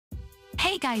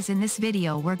Hey guys, in this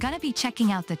video we're gonna be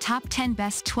checking out the top 10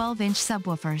 best 12-inch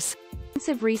subwoofers.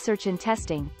 Extensive research and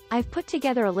testing, I've put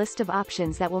together a list of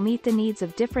options that will meet the needs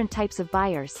of different types of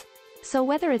buyers. So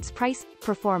whether it's price,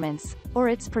 performance, or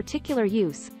its particular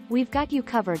use, we've got you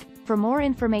covered. For more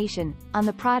information on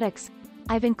the products,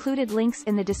 I've included links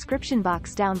in the description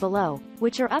box down below,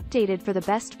 which are updated for the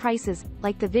best prices.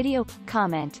 Like the video,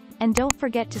 comment, and don't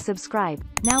forget to subscribe.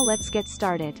 Now let's get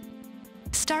started.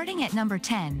 Starting at number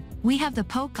 10, we have the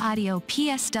Polk Audio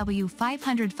PSW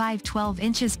 505 12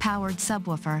 inches powered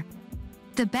subwoofer.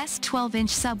 The best 12-inch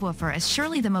subwoofer is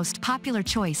surely the most popular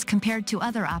choice compared to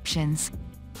other options.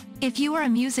 If you are a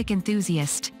music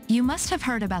enthusiast, you must have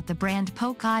heard about the brand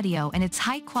Polk Audio and its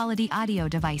high-quality audio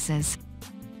devices.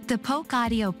 The Polk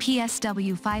Audio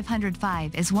PSW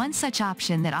 505 is one such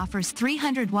option that offers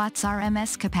 300 watts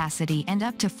RMS capacity and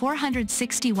up to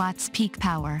 460 watts peak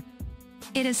power.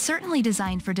 It is certainly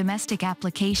designed for domestic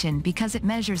application because it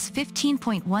measures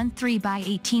 15.13 by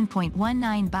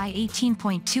 18.19 by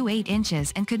 18.28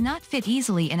 inches and could not fit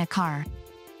easily in a car.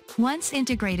 Once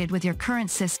integrated with your current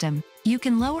system, you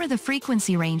can lower the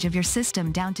frequency range of your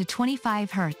system down to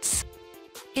 25 Hz.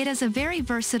 It is a very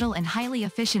versatile and highly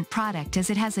efficient product as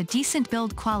it has a decent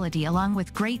build quality along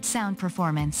with great sound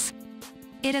performance.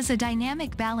 It is a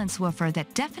dynamic balance woofer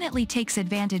that definitely takes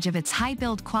advantage of its high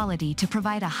build quality to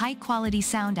provide a high-quality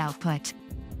sound output.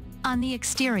 On the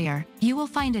exterior, you will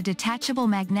find a detachable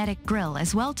magnetic grille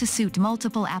as well to suit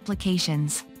multiple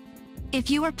applications.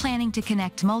 If you are planning to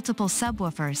connect multiple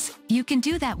subwoofers, you can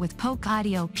do that with Polk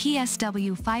Audio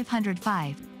PSW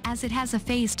 505, as it has a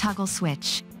phase toggle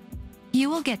switch. You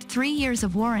will get 3 years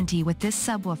of warranty with this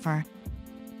subwoofer.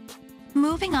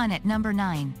 Moving on at number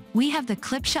 9, we have the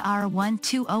KUBE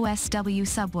R-120SW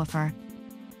Subwoofer.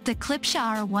 The KUBE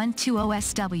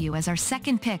R-120SW is our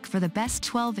second pick for the best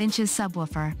 12 inches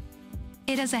subwoofer.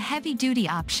 It is a heavy-duty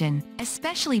option,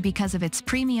 especially because of its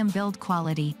premium build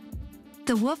quality.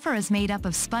 The woofer is made up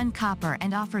of spun copper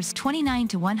and offers 29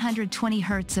 to 120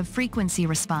 Hz of frequency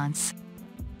response.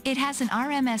 It has an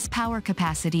RMS power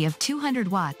capacity of 200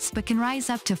 watts but can rise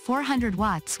up to 400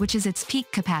 watts, which is its peak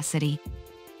capacity.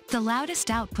 The loudest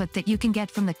output that you can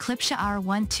get from the KUBE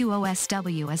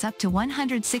R-120SW is up to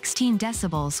 116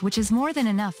 decibels, which is more than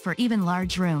enough for even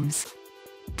large rooms.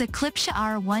 The KUBE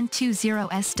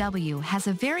R-120SW has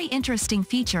a very interesting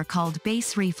feature called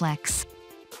bass reflex.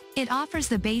 It offers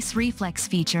the bass reflex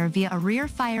feature via a rear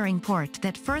firing port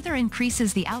that further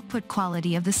increases the output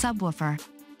quality of the subwoofer.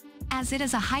 As it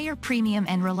is a higher premium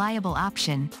and reliable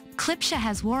option, KUBE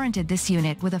has warranted this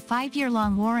unit with a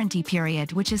 5-year-long warranty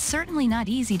period, which is certainly not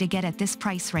easy to get at this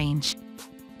price range.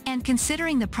 And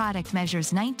considering the product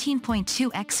measures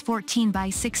 19.2 x 14 by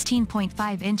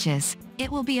 16.5 inches, it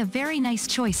will be a very nice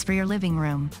choice for your living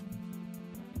room.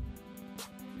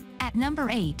 At number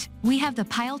 8, we have the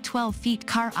Pyle 12 feet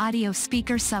car audio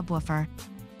speaker subwoofer.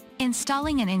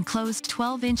 Installing an enclosed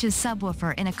 12 inches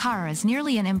subwoofer in a car is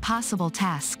nearly an impossible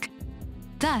task.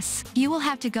 Thus, you will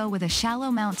have to go with a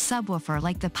shallow mount subwoofer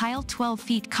like the Pyle 12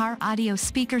 feet car audio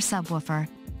speaker subwoofer.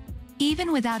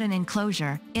 Even without an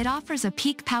enclosure, it offers a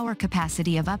peak power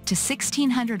capacity of up to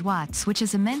 1600 watts, which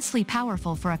is immensely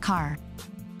powerful for a car.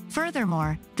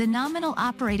 Furthermore, the nominal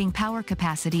operating power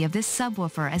capacity of this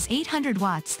subwoofer is 800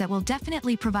 watts that will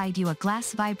definitely provide you a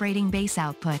glass vibrating bass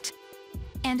output.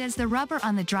 And as the rubber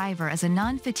on the driver is a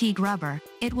non-fatigue rubber,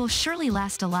 it will surely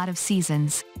last a lot of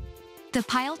seasons. The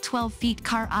Pyle 12 feet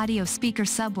car audio speaker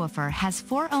subwoofer has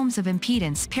 4 ohms of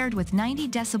impedance paired with 90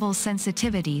 decibels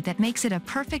sensitivity that makes it a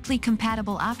perfectly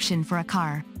compatible option for a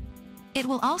car. It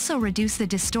will also reduce the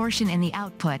distortion in the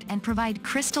output and provide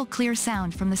crystal clear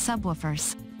sound from the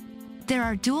subwoofers. There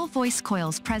are dual voice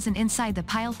coils present inside the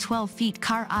Pyle 12 feet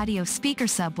car audio speaker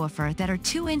subwoofer that are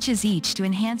 2 inches each to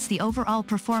enhance the overall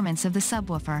performance of the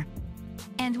subwoofer.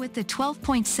 And with the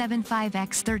 12.75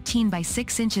 x 13 by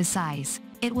 6 inches size,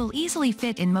 it will easily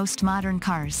fit in most modern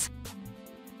cars.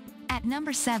 At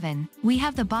number 7, we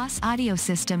have the Boss Audio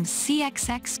Systems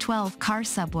CXX12 car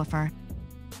subwoofer.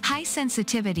 High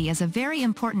sensitivity is a very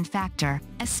important factor,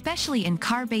 especially in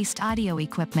car-based audio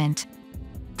equipment.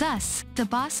 Thus, the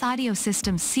Boss Audio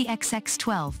Systems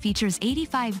CXX12 features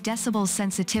 85 decibels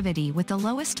sensitivity with the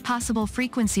lowest possible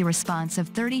frequency response of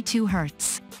 32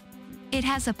 Hz. It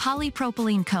has a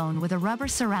polypropylene cone with a rubber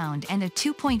surround and a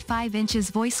 2.5 inches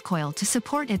voice coil to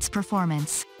support its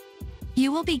performance.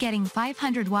 You will be getting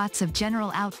 500 watts of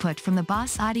general output from the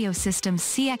Boss Audio Systems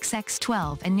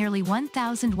CXX12 and nearly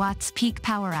 1000 watts peak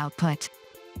power output.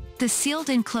 The sealed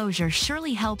enclosure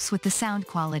surely helps with the sound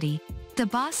quality. The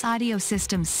Boss Audio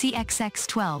System's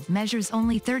CXX12 measures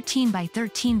only 13 by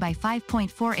 13 by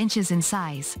 5.4 inches in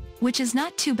size, which is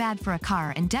not too bad for a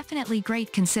car and definitely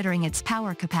great considering its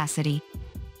power capacity.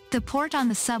 The port on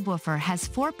the subwoofer has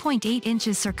 4.8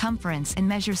 inches circumference and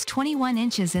measures 21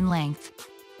 inches in length.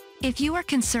 If you are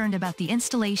concerned about the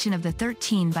installation of the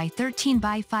 13 by 13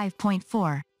 by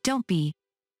 5.4, don't be.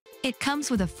 It comes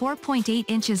with a 4.8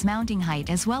 inches mounting height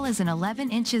as well as an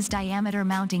 11 inches diameter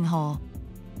mounting hole.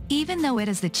 Even though it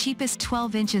is the cheapest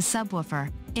 12 inches subwoofer,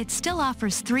 it still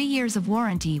offers 3 years of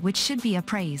warranty, which should be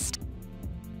appraised.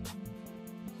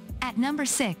 At number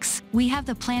 6, we have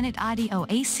the Planet Audio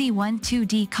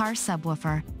AC12D car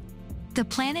subwoofer. The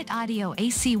Planet Audio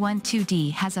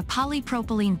AC12D has a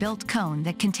polypropylene built cone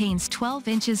that contains 12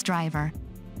 inches driver.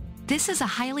 This is a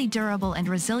highly durable and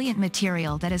resilient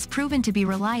material that is proven to be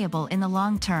reliable in the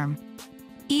long term.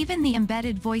 Even the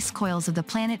embedded voice coils of the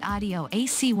Planet Audio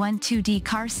AC12D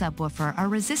car subwoofer are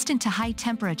resistant to high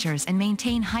temperatures and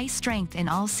maintain high strength in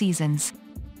all seasons.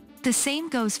 The same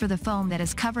goes for the foam that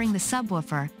is covering the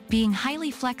subwoofer, being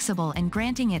highly flexible and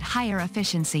granting it higher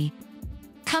efficiency.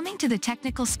 Coming to the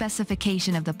technical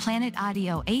specification of the Planet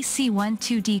Audio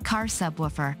AC12D car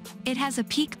subwoofer, it has a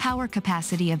peak power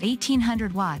capacity of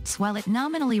 1800 watts while it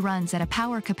nominally runs at a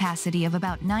power capacity of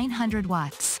about 900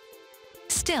 watts.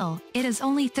 Still, it is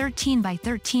only 13 by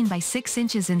 13 by 6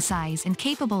 inches in size and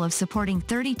capable of supporting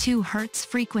 32 Hz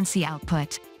frequency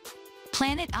output.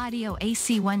 Planet Audio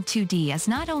AC12D is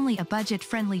not only a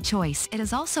budget-friendly choice, it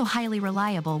is also highly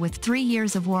reliable with 3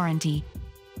 years of warranty.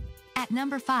 At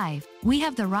number 5, we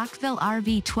have the Rockville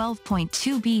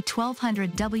RV12.2B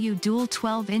 1200W dual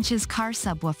 12 inches car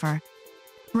subwoofer.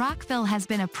 Rockville has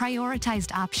been a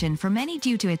prioritized option for many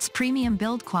due to its premium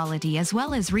build quality as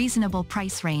well as reasonable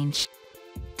price range.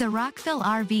 The Rockville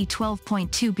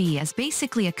RV12.2B is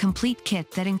basically a complete kit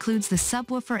that includes the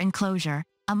subwoofer enclosure,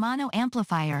 a mono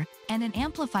amplifier, and an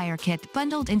amplifier kit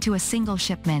bundled into a single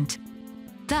shipment.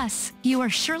 Thus, you are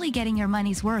surely getting your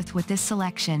money's worth with this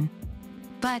selection.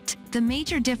 But, the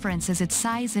major difference is its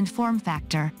size and form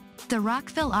factor. The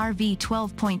Rockville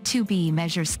RV12.2B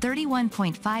measures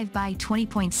 31.5 by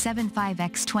 20.75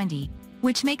 x 20,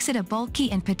 which makes it a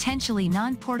bulky and potentially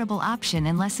non-portable option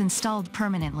unless installed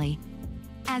permanently.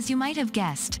 As you might have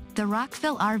guessed, the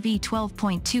Rockville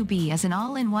RV12.2B is an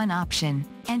all-in-one option,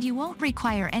 and you won't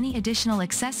require any additional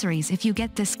accessories if you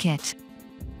get this kit.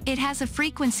 It has a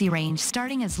frequency range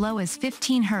starting as low as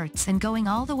 15 Hz and going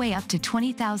all the way up to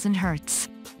 20,000 Hz.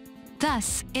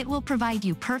 Thus, it will provide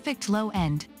you perfect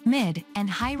low-end, mid, and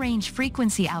high-range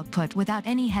frequency output without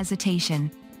any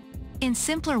hesitation. In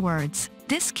simpler words,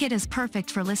 this kit is perfect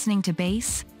for listening to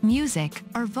bass, music,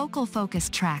 or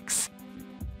vocal-focused tracks.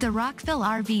 The Rockville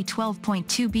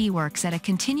RV12.2B works at a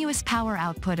continuous power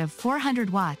output of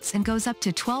 400 watts and goes up to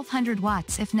 1200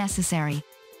 watts if necessary.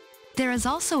 There is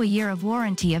also a year of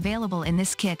warranty available in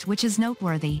this kit, which is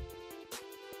noteworthy.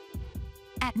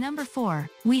 At number 4,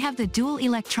 we have the Dual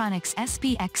Electronics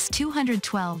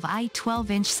SBX212i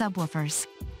 12-inch subwoofers.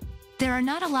 There are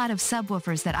not a lot of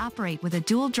subwoofers that operate with a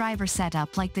dual driver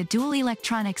setup like the Dual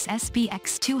Electronics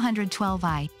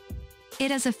SBX212i. It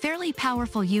is a fairly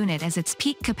powerful unit as its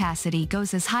peak capacity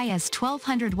goes as high as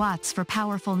 1200 watts for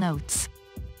powerful notes.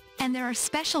 And there are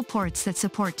special ports that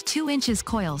support 2 inches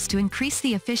coils to increase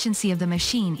the efficiency of the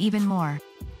machine even more.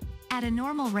 At a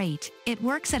normal rate, it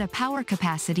works at a power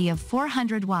capacity of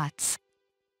 400 watts.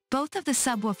 Both of the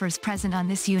subwoofers present on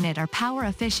this unit are power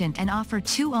efficient and offer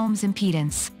 2 ohms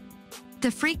impedance.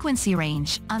 The frequency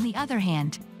range, on the other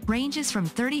hand, ranges from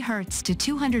 30 Hz to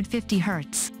 250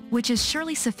 Hz, which is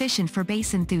surely sufficient for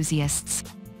bass enthusiasts.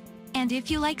 And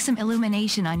if you like some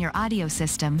illumination on your audio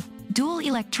system, Dual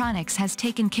Electronics has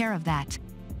taken care of that.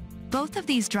 Both of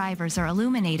these drivers are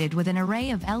illuminated with an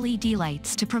array of LED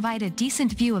lights to provide a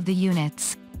decent view of the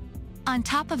units. On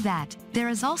top of that, there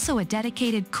is also a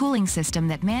dedicated cooling system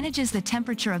that manages the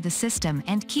temperature of the system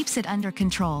and keeps it under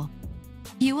control.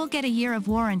 You will get a year of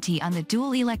warranty on the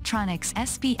Dual Electronics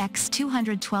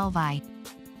SBX212i.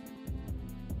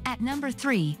 At number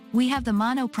 3, we have the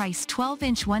Monoprice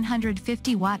 12-inch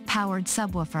 150-watt powered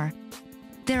subwoofer.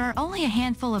 There are only a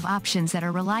handful of options that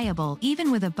are reliable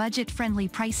even with a budget-friendly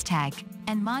price tag,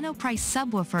 and Monoprice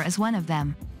subwoofer is one of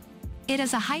them. It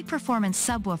is a high-performance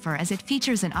subwoofer as it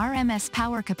features an RMS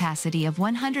power capacity of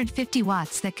 150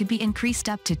 watts that could be increased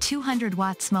up to 200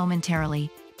 watts momentarily.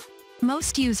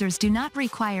 Most users do not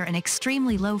require an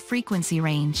extremely low frequency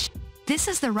range. This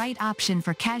is the right option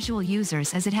for casual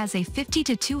users as it has a 50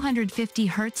 to 250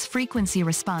 Hz frequency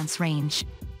response range.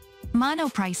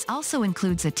 Monoprice also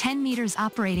includes a 10 meters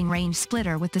operating range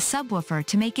splitter with the subwoofer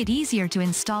to make it easier to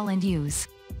install and use.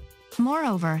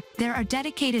 Moreover, there are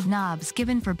dedicated knobs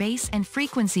given for bass and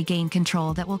frequency gain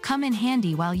control that will come in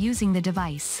handy while using the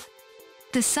device.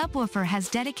 The subwoofer has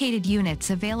dedicated units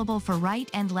available for right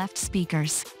and left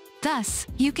speakers. Thus,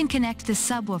 you can connect the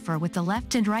subwoofer with the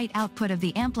left and right output of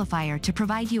the amplifier to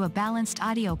provide you a balanced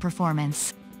audio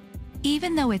performance.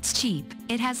 Even though it's cheap,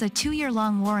 it has a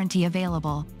 2-year-long warranty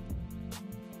available.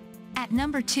 At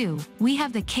number 2, we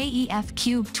have the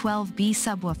KUBE 12B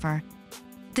subwoofer.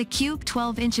 The KUBE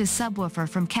 12 inches subwoofer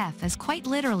from KUBE is quite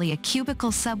literally a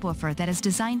cubicle subwoofer that is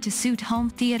designed to suit home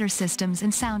theater systems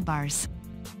and soundbars.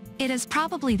 It is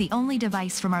probably the only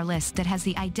device from our list that has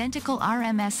the identical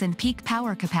RMS and peak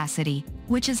power capacity,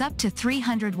 which is up to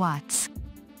 300 watts.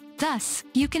 Thus,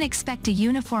 you can expect a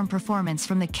uniform performance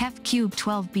from the KUBE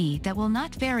 12B that will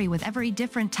not vary with every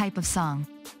different type of song.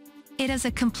 It is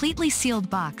a completely sealed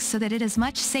box so that it is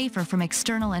much safer from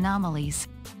external anomalies.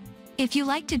 If you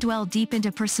like to dwell deep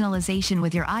into personalization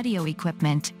with your audio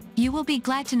equipment, you will be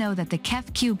glad to know that the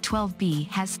KUBE 12B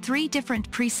has 3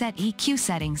 different preset EQ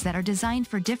settings that are designed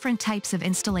for different types of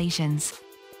installations.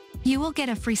 You will get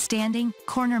a freestanding,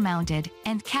 corner-mounted,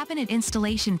 and cabinet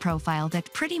installation profile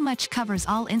that pretty much covers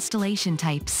all installation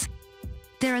types.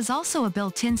 There is also a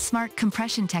built-in smart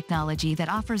compression technology that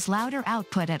offers louder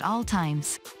output at all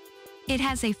times. It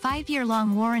has a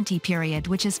 5-year-long warranty period,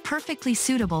 which is perfectly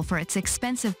suitable for its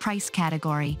expensive price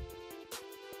category.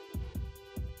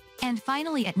 And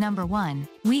finally, at number 1,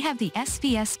 we have the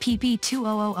SVS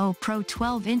PP2000 Pro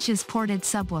 12 inches ported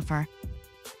subwoofer.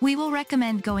 We will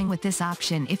recommend going with this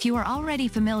option if you are already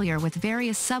familiar with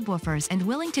various subwoofers and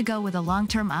willing to go with a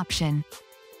long-term option.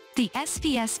 The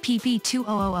SVS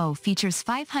PP2000 features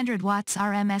 500 watts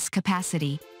RMS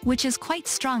capacity, which is quite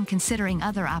strong considering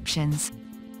other options.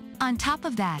 On top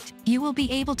of that, you will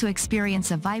be able to experience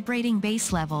a vibrating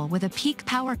bass level with a peak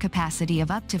power capacity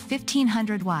of up to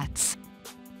 1500 watts.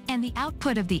 And the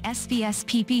output of the SVS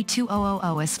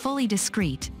PP2000 is fully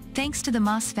discrete, thanks to the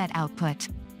MOSFET output.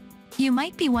 You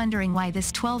might be wondering why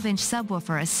this 12-inch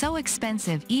subwoofer is so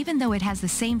expensive even though it has the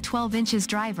same 12 inches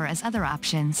driver as other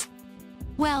options.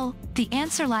 Well, the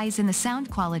answer lies in the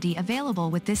sound quality available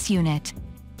with this unit.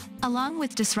 Along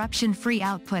with disruption-free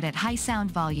output at high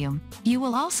sound volume, you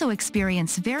will also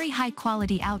experience very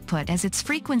high-quality output as its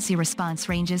frequency response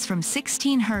ranges from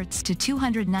 16 Hz to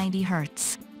 290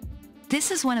 Hz.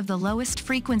 This is one of the lowest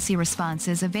frequency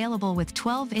responses available with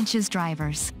 12 inches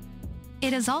drivers.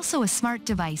 It is also a smart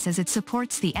device as it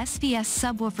supports the SVS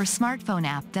Subwoofer smartphone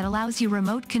app that allows you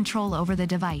remote control over the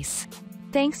device.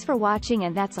 Thanks for watching,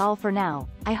 and that's all for now.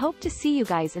 I hope to see you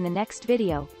guys in the next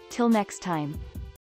video. Till next time.